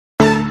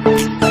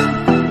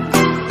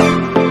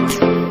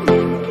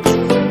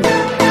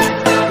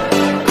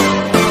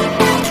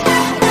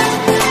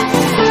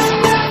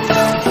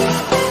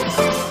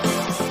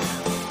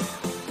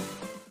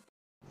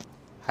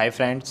Hi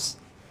friends,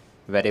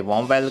 very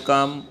warm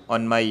welcome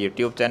on my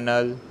YouTube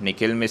channel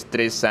Nikhil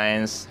मिस्त्री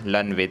science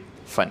learn with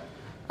fun.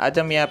 आज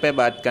हम यहाँ पे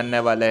बात करने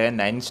वाले हैं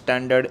 9th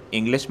स्टैंडर्ड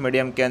इंग्लिश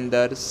मीडियम के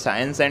अंदर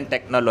साइंस एंड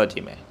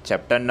टेक्नोलॉजी में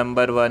chapter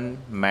number 1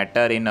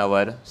 matter in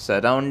our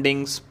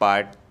surroundings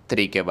part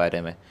 3 के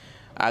बारे में।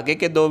 आगे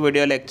के दो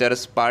वीडियो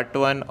लेक्चर्स पार्ट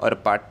 1 और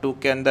पार्ट 2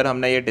 के अंदर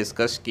हमने ये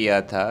डिस्कस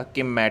किया था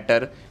कि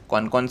मैटर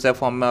कौन कौन से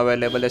फॉर्म में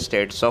अवेलेबल है,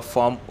 स्टेट्स ऑफ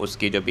फॉर्म,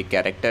 उसकी जो भी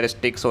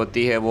कैरेक्टरिस्टिक्स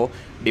होती है, वो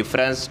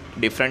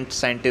डिफरेंट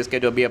साइंटिस्ट के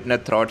जो भी अपने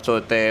थॉट्स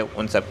होते हैं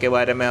उन सब के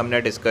बारे में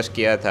हमने डिस्कस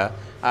किया था।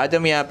 आज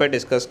हम यहाँ पे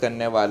डिस्कस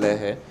करने वाले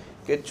हैं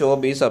कि जो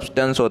भी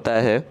सब्सटेंस होता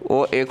है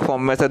वो एक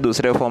फॉर्म में से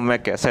दूसरे फॉर्म में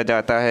कैसे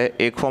जाता है,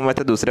 एक फॉर्म में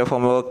से दूसरे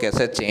फॉर्म में वो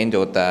कैसे चेंज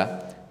होता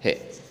है।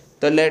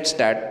 तो लेट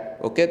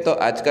स्टार्ट। ओके, तो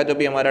आज का जो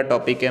भी हमारा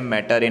टॉपिक है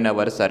matter in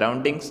our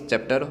surroundings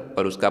chapter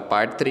और उसका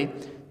पार्ट 3।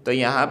 तो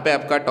यहाँ पे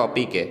आपका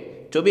टॉपिक है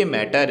जो भी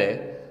मैटर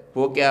है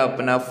वो क्या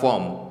अपना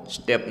फॉर्म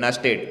अपना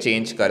स्टेट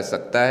चेंज कर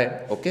सकता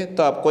है। ओके,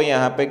 तो आपको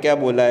यहाँ पे क्या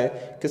बोला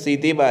है कि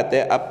सीधी बात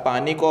है, आप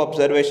पानी को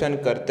ऑब्जर्वेशन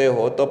करते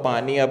हो तो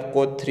पानी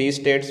आपको 3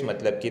 स्टेट्स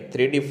मतलब कि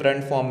 3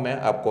 डिफरेंट फॉर्म में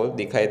आपको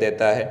दिखाई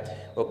देता है।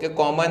 ओके,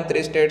 कॉमन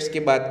 3 स्टेट्स की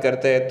बात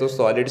करते हैं तो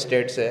सॉलिड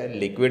स्टेट्स है,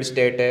 लिक्विड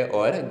स्टेट है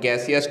और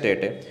गैसियस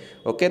स्टेट है।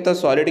 ओके, तो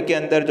सॉलिड के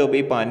अंदर जो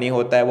भी पानी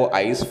होता है वो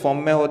आइस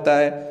फॉर्म में होता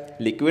है,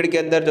 लिक्विड के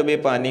अंदर जो भी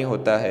पानी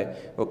होता है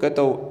ओके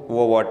तो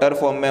वो वाटर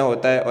फॉर्म में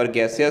होता है और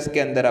गैसियस के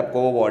अंदर आपको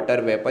वो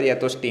वाटर वेपर या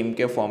तो स्टीम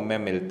के फॉर्म में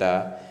मिलता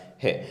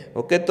है।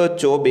 ओके, तो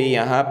जो भी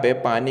यहाँ पे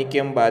पानी की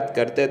हम बात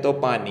करते हैं तो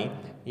पानी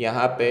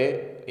यहाँ पे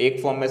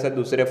एक फॉर्म में से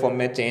दूसरे फॉर्म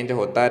में चेंज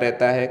होता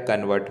रहता है,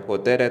 कन्वर्ट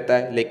होते रहता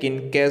है। लेकिन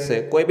कैसे,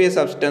 कोई भी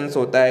सब्सटेंस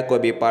होता है, कोई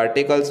भी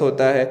पार्टिकल्स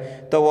होता है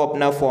तो वो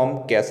अपना फॉर्म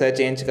कैसे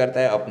चेंज करता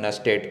है, अपना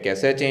स्टेट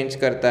कैसे चेंज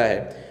करता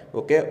है।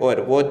 ओके, और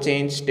वो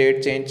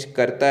स्टेट चेंज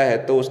करता है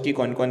तो उसकी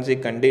कौन कौन सी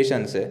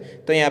कंडीशंस है।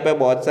 तो यहाँ पे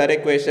बहुत सारे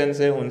क्वेश्चंस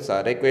है, उन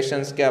सारे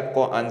क्वेश्चंस के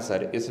आपको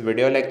आंसर इस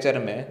वीडियो लेक्चर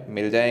में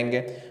मिल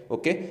जाएंगे।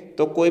 ओके,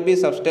 तो कोई भी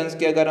सब्सटेंस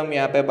की अगर हम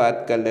यहाँ पे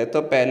बात कर ले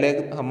तो पहले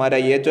हमारा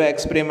ये जो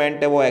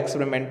एक्सपेरिमेंट है वो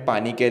एक्सपेरिमेंट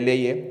पानी के लिए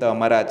ही है। तो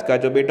हमारा आज का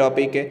जो भी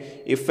टॉपिक है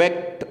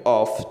effect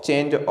of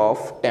change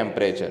of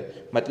temperature,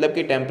 मतलब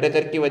कि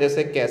टेम्परेचर की वजह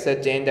से कैसे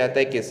चेंज आता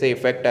है, किससे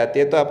इफेक्ट आती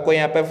है। तो आपको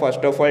यहाँ पे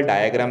फर्स्ट ऑफ ऑल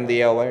डायग्राम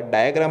दिया हुआ है।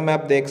 डायग्राम में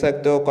आप देख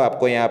सकते हो कि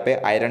आपको यहाँ पे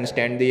आयरन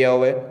स्टैंड दिया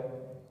हुआ है,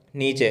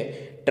 नीचे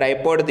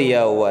ट्राइपॉड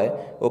दिया हुआ है।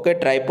 ओके,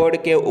 ट्राइपॉड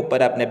के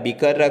ऊपर आपने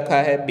बीकर रखा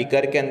है,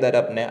 बीकर के अंदर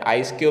अपने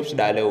आइस क्यूब्स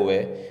डाले हुए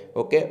हैं।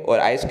 ओके, और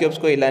आइस क्यूब्स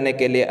को हिलाने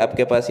के लिए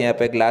आपके पास यहाँ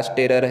पे ग्लास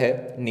स्टेरर है,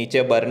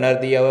 नीचे बर्नर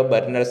दिया हुआ है,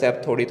 बर्नर से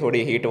आप थोड़ी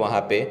थोड़ी हीट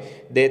वहाँ पे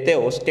देते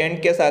हो।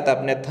 स्टैंड के साथ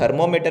आपने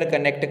थर्मोमीटर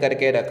कनेक्ट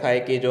करके रखा है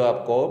कि जो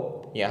आपको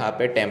यहाँ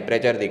पे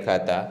टेम्परेचर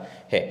दिखाता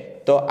है।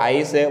 तो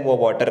आइस है वो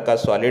वाटर का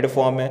सॉलिड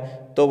फॉर्म है,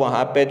 तो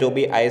वहाँ पे जो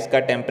भी आइस का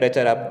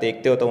टेम्परेचर आप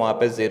देखते हो तो वहाँ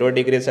पे 0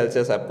 डिग्री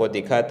सेल्सियस आपको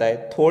दिखाता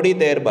है। थोड़ी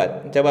देर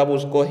बाद जब आप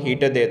उसको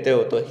हीट देते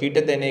हो तो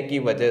हीट देने की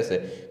वजह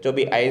से जो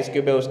भी आइस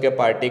क्यूब है उसके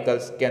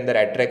पार्टिकल्स के अंदर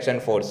अट्रैक्शन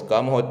फोर्स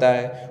कम होता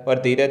है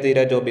और धीरे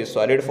धीरे जो भी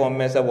सॉलिड फॉर्म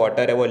में से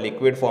वाटर है वो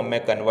लिक्विड फॉर्म में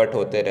कन्वर्ट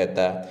होते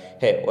रहता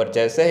है। और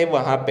जैसे ही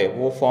वहाँ पे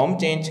वो फॉर्म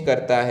चेंज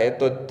करता है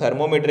तो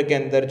थर्मोमीटर के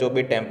अंदर जो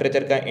भी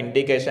टेम्परेचर का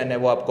इंडिकेशन है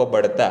वो आपको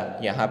बढ़ता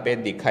यहाँ पे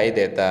दिखाई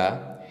देता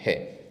है।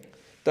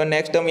 तो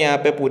नेक्स्ट हम यहाँ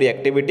पे पूरी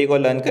एक्टिविटी को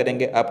लर्न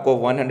करेंगे। आपको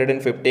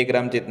 150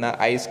 ग्राम जितना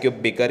आइस क्यूब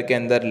बीकर के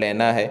अंदर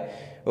लेना है।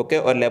 ओके,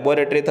 और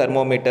लेबोरेटरी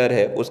थर्मोमीटर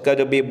है उसका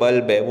जो भी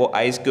बल्ब है वो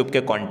आइस क्यूब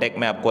के कांटेक्ट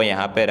में आपको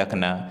यहाँ पे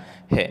रखना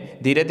है।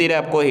 धीरे धीरे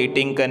आपको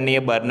हीटिंग करनी है,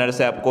 बर्नर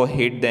से आपको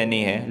हीट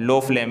देनी है लो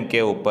फ्लेम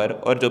के ऊपर,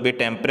 और जो भी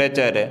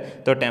टेम्परेचर है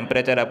तो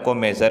टेम्परेचर आपको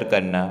मेज़र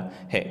करना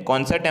है।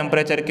 कौन सा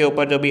टेम्परेचर के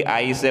ऊपर जो भी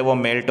आइस है वो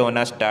मेल्ट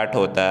होना स्टार्ट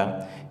होता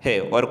है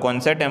और कौन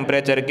सा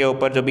टेम्परेचर के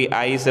ऊपर जो भी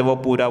आइस है वो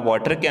पूरा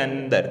वाटर के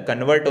अंदर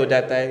कन्वर्ट हो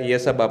जाता है, ये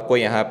सब आपको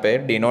यहाँ पे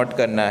डिनोट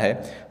करना है,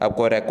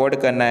 आपको रिकॉर्ड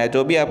करना है।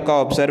 जो भी आपका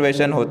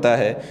ऑब्जर्वेशन होता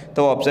है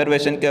तो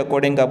ऑब्जर्वेशन के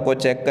अकॉर्डिंग आपको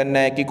चेक करना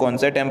है कि कौन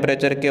से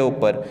टेम्परेचर के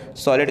ऊपर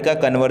सॉलिड का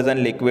कन्वर्जन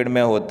लिक्विड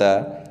में होता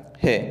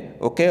है।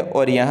 ओके,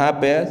 और यहाँ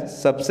पे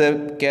सबसे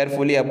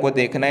केयरफुली आपको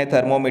देखना है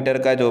थर्मोमीटर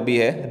का जो भी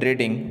है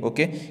रीडिंग।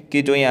 ओके,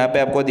 कि जो यहाँ पे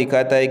आपको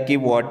दिखाता है कि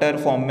वाटर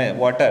फॉर्म में,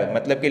 वाटर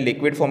मतलब कि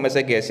लिक्विड फॉर्म में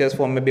से गैसियस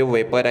फॉर्म में भी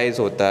वेपराइज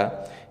होता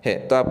है।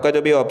 तो आपका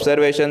जो भी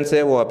ऑब्जर्वेशन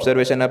है वो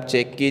ऑब्जर्वेशन आप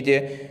चेक कीजिए,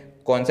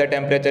 कौन सा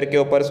टेम्परेचर के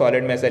ऊपर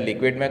सॉलिड में से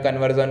लिक्विड में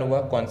कन्वर्जन हुआ,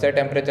 कौन सा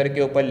टेम्परेचर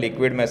के ऊपर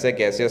लिक्विड में से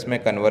गैसियस में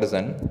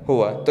कन्वर्जन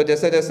हुआ। तो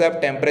जैसे जैसे आप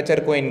टेम्परेचर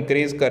को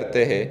इंक्रीज़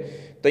करते हैं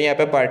तो यहाँ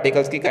पे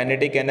पार्टिकल्स की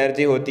काइनेटिक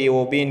एनर्जी होती है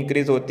वो भी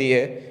इंक्रीज़ होती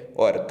है,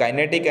 और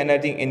काइनेटिक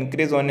एनर्जी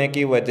इंक्रीज़ होने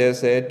की वजह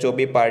से जो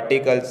भी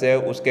पार्टिकल्स है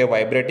उसके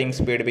वाइब्रेटिंग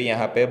स्पीड भी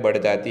यहाँ पे बढ़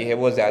जाती है,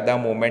 वो ज़्यादा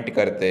मूवमेंट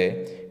करते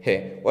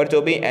हैं। और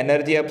जो भी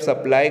एनर्जी आप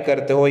सप्लाई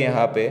करते हो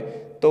यहाँ पे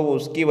तो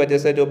उसकी वजह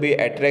से जो भी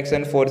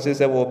अट्रैक्शन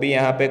फोर्सेस है वो भी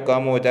यहाँ पे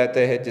कम हो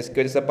जाते हैं,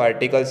 जिसकी वजह से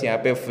पार्टिकल्स यहाँ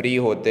पे फ्री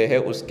होते हैं,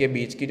 उसके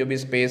बीच की जो भी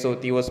स्पेस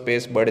होती है वो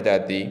स्पेस बढ़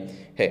जाती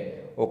है।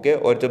 ओके,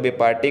 और जो भी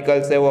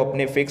पार्टिकल्स है वो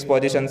अपनी फिक्स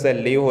पोजीशन से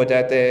लीव हो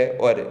जाते हैं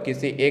और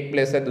किसी एक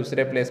प्लेस से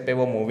दूसरे प्लेस पे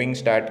वो मूविंग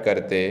स्टार्ट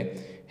करते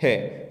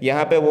हैं।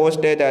 यहाँ पे वो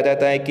स्टेज आ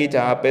जाता है कि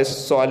जहाँ पे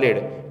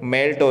सॉलिड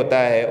मेल्ट होता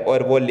है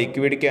और वो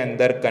लिक्विड के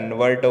अंदर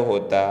कन्वर्ट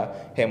होता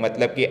है,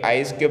 मतलब कि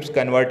ice cubes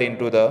convert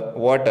into the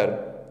water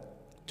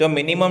जो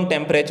मिनिमम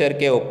टेम्परेचर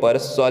के ऊपर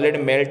सॉलिड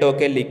मेल्ट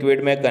होकर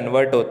लिक्विड में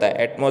कन्वर्ट होता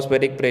है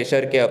एटमॉस्फेरिक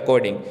प्रेशर के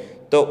अकॉर्डिंग,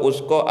 तो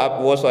उसको आप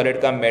वो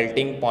सॉलिड का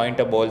मेल्टिंग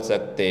पॉइंट बोल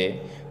सकते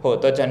हो।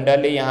 तो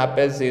जनरली यहाँ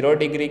पे 0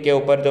 डिग्री के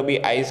ऊपर जो भी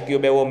आइस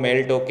क्यूब है वो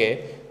मेल्ट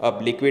होके अब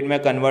लिक्विड में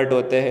कन्वर्ट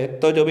होते हैं।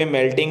 तो जो भी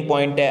मेल्टिंग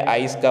पॉइंट है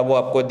आइस का वो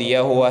आपको दिया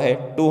हुआ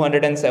है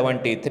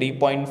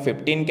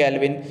 273.15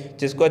 केल्विन,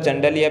 जिसको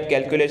जनरली आप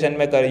कैलकुलेशन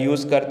में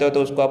यूज़ करते हो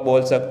तो उसको आप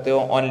बोल सकते हो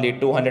only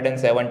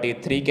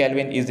 273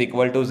 kelvin is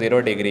equal to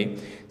 0 degree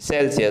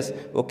Celsius.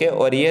 Okay,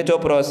 और ये जो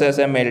प्रोसेस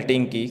है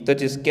मेल्टिंग की, तो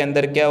जिसके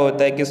अंदर क्या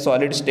होता है कि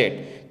सॉलिड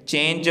स्टेट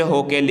चेंज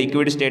होके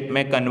लिक्विड स्टेट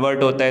में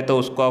कन्वर्ट होता है, तो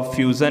उसको आप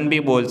फ्यूज़न भी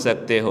बोल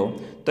सकते हो।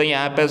 तो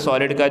यहाँ पे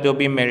सॉलिड का जो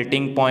भी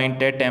मेल्टिंग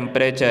पॉइंट है,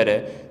 टेम्परेचर है,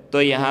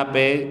 तो यहाँ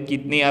पे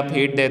कितनी आप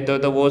हीट देते हो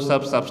तो वो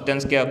सब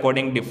सब्सटेंस के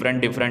अकॉर्डिंग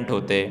डिफरेंट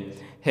होते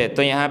हैं।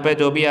 तो यहाँ पे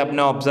जो भी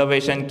आपने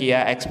ऑब्जर्वेशन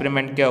किया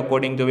एक्सपेरिमेंट के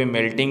अकॉर्डिंग, जो भी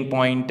मेल्टिंग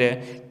पॉइंट है,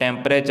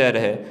 टेम्परेचर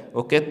है,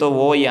 ओके, तो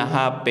वो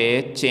यहाँ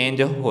पे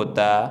चेंज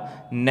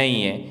होता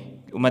नहीं है।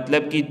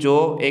 मतलब कि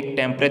जो एक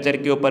टेम्परेचर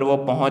के ऊपर वो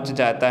पहुँच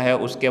जाता है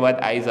उसके बाद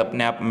आइस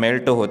अपने आप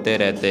मेल्ट होते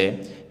रहते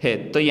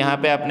हैं। तो यहाँ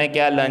पे आपने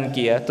क्या लर्न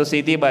किया, तो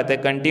सीधी बात है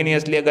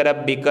कंटिन्यूसली अगर आप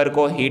बीकर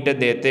को हीट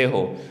देते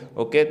हो,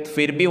 ओके,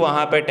 फिर भी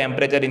वहाँ पे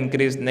टेम्परेचर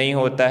इंक्रीज नहीं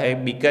होता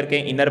है, बीकर के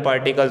इनर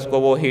पार्टिकल्स को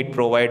वो हीट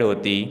प्रोवाइड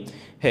होती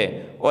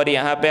है। और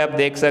यहाँ पे आप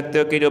देख सकते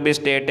हो कि जो भी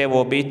स्टेट है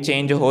वो भी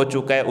चेंज हो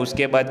चुका है,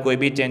 उसके बाद कोई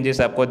भी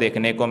चेंजेस आपको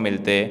देखने को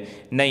मिलते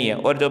नहीं है।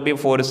 और जो भी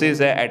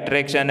फोर्सेस है,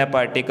 अट्रैक्शन है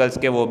पार्टिकल्स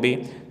के, वो भी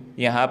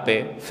यहाँ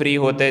पे फ्री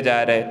होते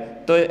जा रहे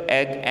हैं। तो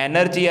एक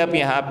एनर्जी आप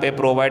यहाँ पे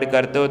प्रोवाइड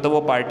करते हो तो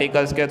वो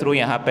पार्टिकल्स के थ्रू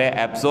यहाँ पे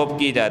एब्जॉर्ब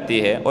की जाती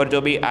है, और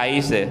जो भी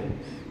आइस है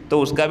तो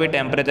उसका भी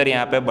टेम्परेचर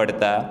यहाँ पे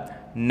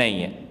बढ़ता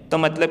नहीं है। तो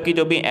मतलब कि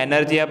जो भी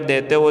एनर्जी आप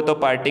देते हो तो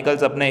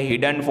पार्टिकल्स अपने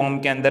हिडन फॉर्म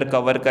के अंदर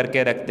कवर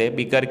करके रखते हैं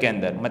बीकर के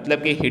अंदर,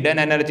 मतलब कि हिडन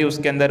एनर्जी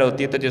उसके अंदर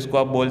होती है, तो जिसको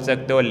आप बोल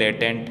सकते हो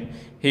लेटेंट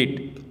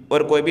हीट।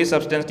 और कोई भी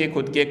सब्सटेंस की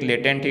खुद की एक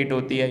लेटेंट हीट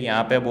होती है।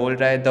 यहाँ पे बोल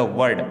रहा है द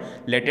वर्ड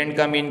लेटेंट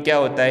का मीन क्या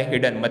होता है,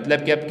 हिडन,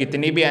 मतलब कि आप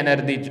कितनी भी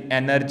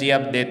एनर्जी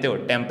आप देते हो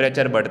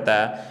टेम्परेचर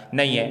बढ़ता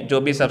नहीं है।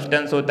 जो भी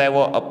सब्सटेंस होता है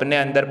वो अपने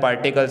अंदर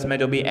पार्टिकल्स में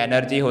जो भी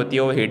एनर्जी होती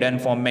है वो हिडन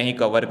फॉर्म में ही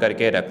कवर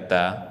करके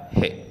रखता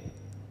है।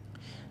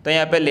 तो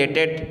यहाँ पे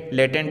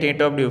लेटेंट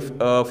हीट ऑफ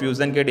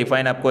फ्यूज़न की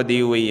डिफाइन आपको दी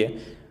हुई है।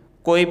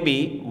 कोई भी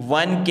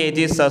 1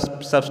 kg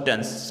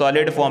सब्सटेंस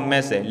सॉलिड फॉर्म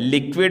में से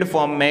लिक्विड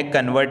फॉर्म में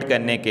कन्वर्ट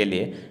करने के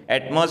लिए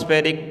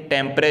एटमॉस्फेरिक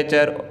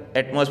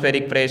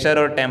प्रेशर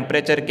और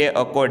टेम्परेचर के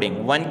अकॉर्डिंग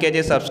 1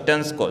 kg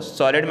सब्सटेंस को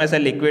सॉलिड में से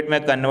लिक्विड में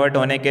कन्वर्ट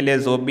होने के लिए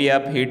जो भी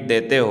आप हीट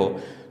देते हो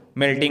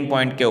मेल्टिंग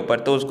पॉइंट के ऊपर,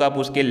 तो उसको आप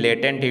उसकी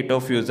लेटेंट हीट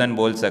ऑफ फ्यूज़न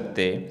बोल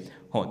सकते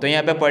हो। तो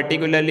यहाँ पे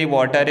पर्टिकुलरली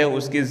वाटर है,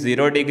 उसकी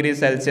 0 डिग्री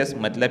सेल्सियस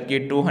मतलब कि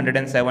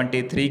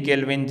 273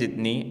 केल्विन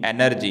जितनी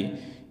एनर्जी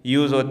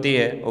यूज़ होती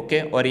है। ओके,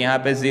 और यहाँ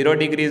पे 0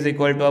 डिग्री इज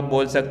इक्वल टू आप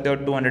बोल सकते हो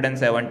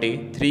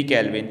 273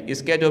 केल्विन।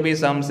 इसके जो भी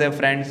सम्स है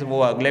फ्रेंड्स वो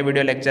अगले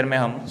वीडियो लेक्चर में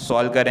हम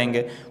सॉल्व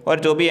करेंगे। और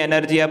जो भी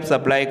एनर्जी आप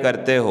सप्लाई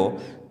करते हो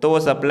तो वो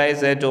सप्लाई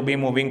से जो भी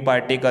मूविंग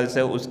पार्टिकल्स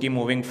है उसकी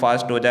मूविंग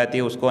फास्ट हो जाती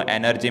है, उसको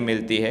एनर्जी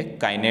मिलती है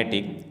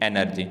काइनेटिक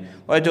एनर्जी।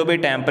 और जो भी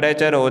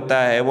टेम्परेचर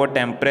होता है वो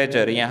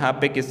टेम्परेचर यहाँ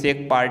पे किसी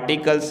एक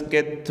पार्टिकल्स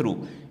के थ्रू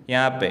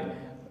यहाँ पे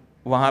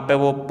वहाँ पे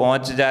वो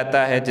पहुँच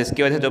जाता है,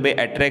 जिसकी वजह से जो भी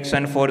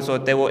अट्रैक्शन फोर्स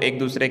होते हैं वो एक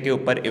दूसरे के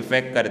ऊपर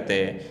इफ़ेक्ट करते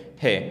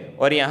हैं।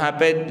 और यहाँ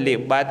पे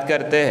बात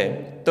करते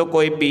हैं तो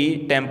कोई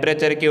भी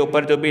टेम्परेचर के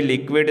ऊपर जो भी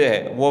लिक्विड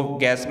है वो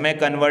गैस में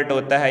कन्वर्ट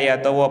होता है, या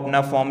तो वो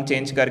अपना फॉर्म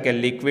चेंज करके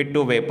लिक्विड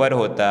टू वेपर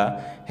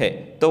होता है।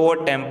 तो वो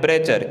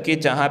टेम्परेचर कि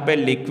जहाँ पे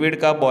लिक्विड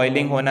का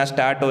बॉइलिंग होना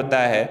स्टार्ट होता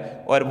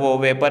है और वो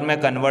वेपर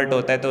में कन्वर्ट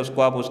होता है, तो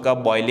उसको आप उसका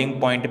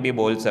बॉइलिंग पॉइंट भी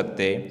बोल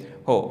सकते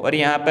हो। और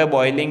यहाँ पे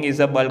boiling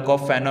is a bulk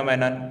of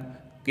phenomenon,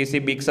 किसी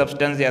बिग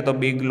सब्सटेंस या तो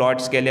बिग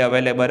लॉट्स के लिए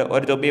अवेलेबल,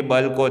 और जो भी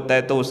बल्क होता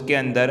है तो उसके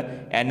अंदर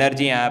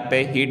एनर्जी यहाँ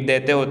पे हीट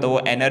देते हो तो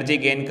वो एनर्जी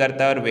गेन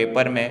करता है और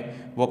वेपर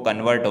में वो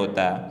कन्वर्ट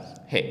होता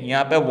है।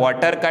 यहाँ पे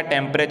वाटर का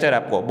टेम्परेचर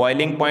आपको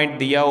बॉइलिंग पॉइंट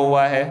दिया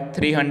हुआ है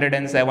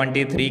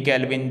 373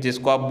 केल्विन,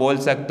 जिसको आप बोल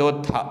सकते हो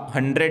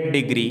 100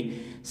 डिग्री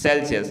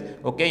सेल्सियस।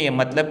 ओके, ये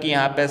मतलब कि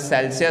यहाँ पे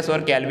सेल्सियस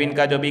और केल्विन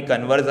का जो भी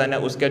कन्वर्जन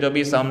है उसके जो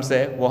भी सम्स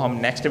है वो हम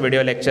नेक्स्ट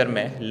वीडियो लेक्चर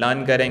में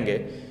लर्न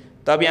करेंगे।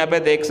 तो अब यहाँ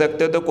पे देख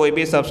सकते हो तो कोई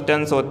भी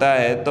सब्सटेंस होता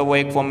है तो वो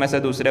एक फॉर्म में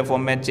से दूसरे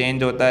फॉर्म में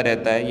चेंज होता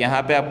रहता है।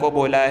 यहाँ पे आपको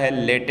बोला है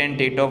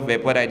लेटेंट हीट ऑफ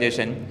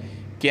वेपराइजेशन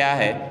क्या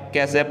है,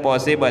 कैसे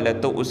पॉसिबल है,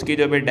 तो उसकी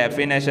जो भी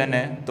डेफिनेशन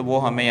है तो वो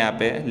हमें यहाँ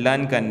पे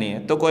लर्न करनी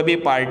है। तो कोई भी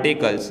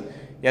पार्टिकल्स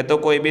या तो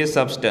कोई भी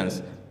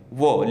सब्सटेंस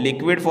वो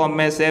लिक्विड फॉर्म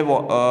में से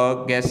वो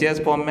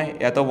गैसियस फॉर्म में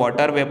या तो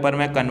वाटर वेपर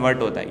में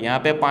कन्वर्ट होता है। यहाँ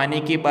पे पानी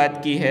की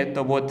बात की है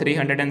तो वो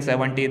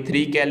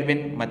 373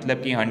 केल्विन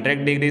मतलब कि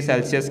 100 डिग्री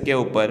सेल्सियस के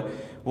ऊपर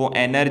वो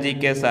एनर्जी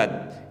के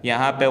साथ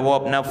यहाँ पे वो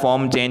अपना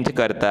फॉर्म चेंज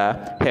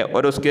करता है,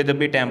 और उसके जो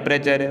भी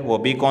टेम्परेचर है वो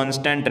भी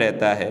कांस्टेंट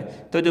रहता है।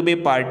 तो जो भी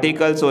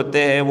पार्टिकल्स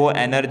होते हैं वो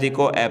एनर्जी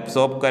को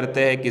एब्सॉर्ब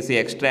करते हैं, किसी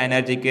एक्स्ट्रा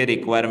एनर्जी की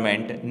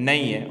रिक्वायरमेंट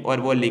नहीं है, और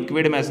वो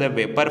लिक्विड में से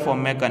वेपर फॉर्म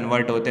में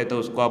कन्वर्ट होते हैं। तो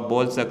उसको आप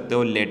बोल सकते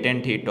हो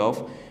लेटेंट हीट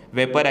ऑफ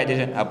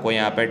वेपराइजेशन। आपको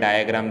यहाँ पे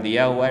डायग्राम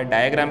दिया हुआ है,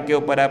 डायग्राम के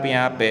ऊपर आप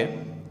यहाँ पे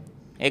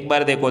एक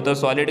बार देखो तो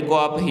सॉलिड को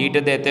आप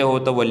हीट देते हो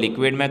तो वो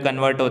लिक्विड में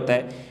कन्वर्ट होता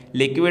है,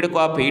 लिक्विड को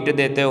आप हीट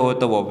देते हो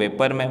तो वो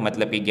वेपर में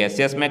मतलब कि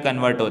गैसियस में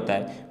कन्वर्ट होता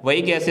है,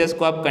 वही गैसियस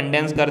को आप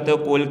कंडेंस करते हो,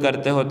 कूल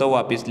करते हो तो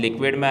वापस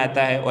लिक्विड में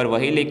आता है, और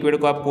वही लिक्विड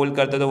को आप कूल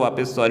करते हो तो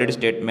वापस सॉलिड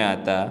स्टेट में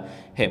आता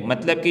है।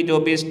 मतलब कि जो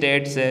भी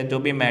स्टेट्स है, जो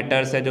भी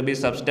मैटर्स है, जो भी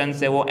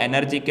सब्सटेंस है, वो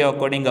एनर्जी के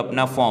अकॉर्डिंग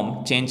अपना फॉर्म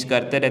चेंज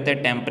करते रहते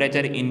हैं,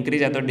 टेम्परेचर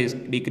इंक्रीज या तो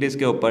डिक्रीज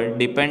के ऊपर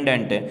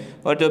डिपेंडेंट है।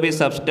 और जो भी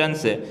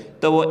सब्सटेंस है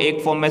तो वो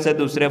एक फॉर्म में से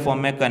दूसरे फॉर्म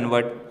में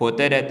कन्वर्ट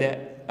होते रहते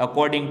हैं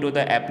according to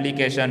the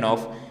application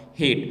of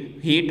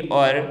heat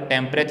और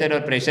टेम्परेचर और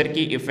प्रेशर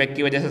की इफेक्ट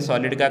की वजह से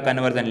सॉलिड का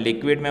कन्वर्जन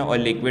लिक्विड में और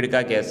लिक्विड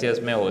का गैसियस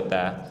में होता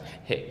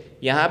है।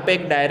 यहाँ पे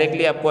एक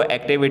डायरेक्टली आपको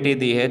एक्टिविटी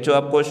दी है जो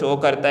आपको शो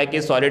करता है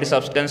कि सॉलिड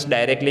सब्सटेंस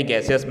डायरेक्टली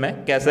गैसियस में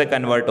कैसे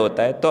कन्वर्ट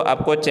होता है। तो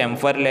आपको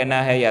चैम्फर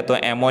लेना है या तो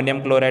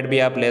एमोनियम क्लोराइड भी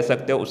आप ले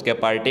सकते हो, उसके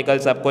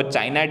पार्टिकल्स आपको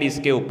चाइना डिश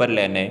के ऊपर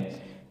लेने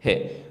हैं,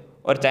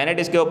 और चाइना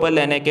डिश के ऊपर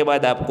लेने के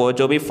बाद आपको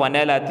जो भी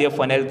फनेल आती है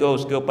फनेल को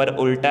उसके ऊपर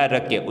उल्टा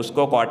रख के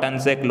उसको कॉटन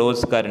से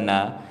क्लोज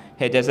करना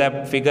है, जैसे आप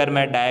फिगर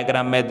में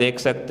डायग्राम में देख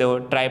सकते हो।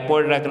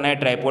 ट्राइपॉड रखना है,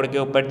 ट्राइपॉड के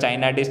ऊपर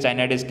चाइना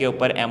डिश के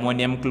ऊपर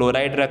एमोनियम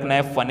क्लोराइड रखना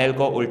है, फनेल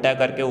को उल्टा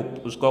करके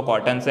उसको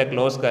कॉटन से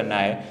क्लोज करना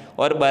है,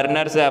 और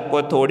बर्नर से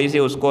आपको थोड़ी सी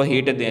उसको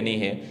हीट देनी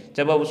है।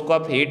 जब उसको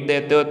आप हीट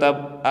देते हो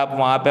तब आप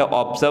वहाँ पे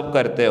ऑब्जर्व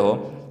करते हो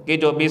कि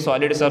जो भी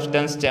सॉलिड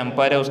सब्सटेंस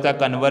चैम्पर है उसका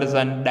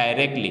कन्वर्जन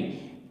डायरेक्टली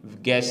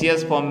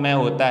गैसियस फॉर्म में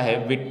होता है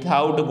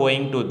without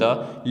going to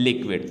the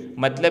liquid.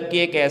 मतलब कि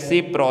एक ऐसी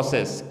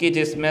प्रोसेस कि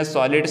जिसमें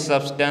सॉलिड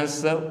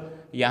सब्सटेंस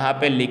यहाँ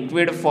पे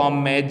लिक्विड फॉर्म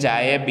में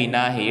जाए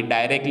बिना ही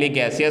डायरेक्टली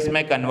गैसियस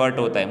में कन्वर्ट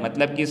होता है।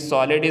 मतलब कि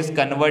solid is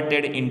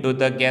converted into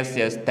the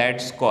gaseous,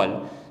 that's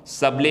called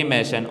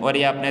sublimation. और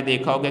ये आपने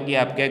देखा होगा कि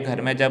आपके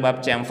घर में जब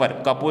आप चैम्फर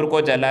कपूर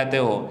को जलाते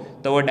हो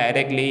तो वो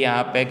डायरेक्टली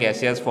यहाँ पे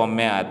गैसियस फॉर्म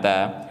में आता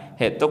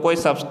है। तो कोई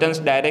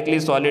substance directly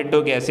solid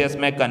to gaseous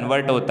में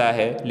कन्वर्ट होता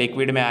है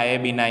लिक्विड में आए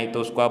बिना ही, तो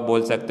उसको आप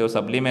बोल सकते हो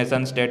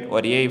सब्लिमेशन स्टेट,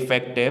 और ये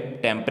इफेक्ट है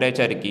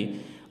टेम्परेचर की।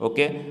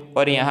 ओके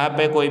और यहाँ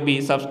पे कोई भी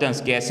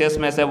सब्सटेंस गैसियस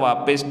में से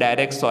वापस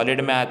डायरेक्ट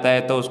सॉलिड में आता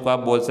है तो उसको आप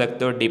बोल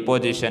सकते हो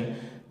डिपोजिशन।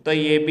 तो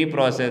ये भी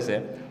प्रोसेस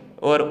है,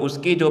 और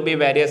उसकी जो भी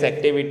वेरियस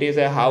एक्टिविटीज़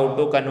है, how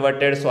to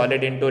converted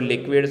solid into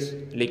liquids,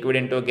 liquid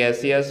into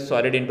gaseous,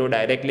 solid into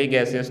directly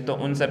gaseous, तो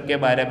उन सब के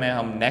बारे में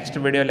हम नेक्स्ट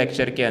वीडियो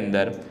लेक्चर के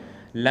अंदर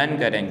लर्न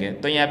करेंगे।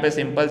 तो यहाँ पे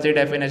सिंपल सी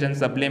डेफिनेशन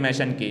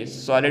सब्लिमेशन की,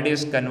 solid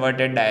is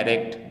converted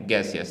direct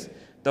gaseous.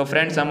 तो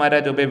फ्रेंड्स हमारा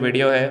जो भी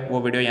वीडियो है वो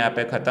वीडियो यहाँ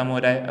पे ख़त्म हो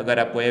रहा है। अगर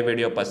आपको ये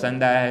वीडियो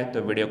पसंद आया है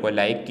तो वीडियो को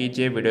लाइक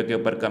कीजिए, वीडियो के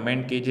ऊपर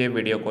कमेंट कीजिए,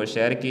 वीडियो को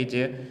शेयर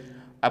कीजिए।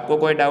 आपको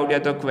कोई डाउट या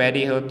तो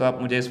क्वेरी हो तो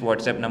आप मुझे इस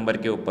व्हाट्सएप नंबर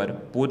के ऊपर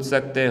पूछ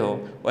सकते हो।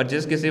 और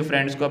जिस किसी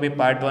फ्रेंड्स को अभी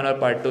पार्ट 1 और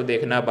पार्ट 2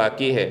 देखना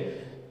बाकी है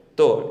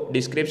तो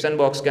डिस्क्रिप्शन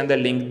बॉक्स के अंदर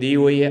लिंक दी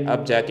हुई है,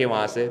 आप जाके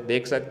वहाँ से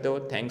देख सकते हो।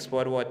 Thanks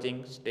for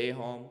watching, stay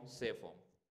home, safe home.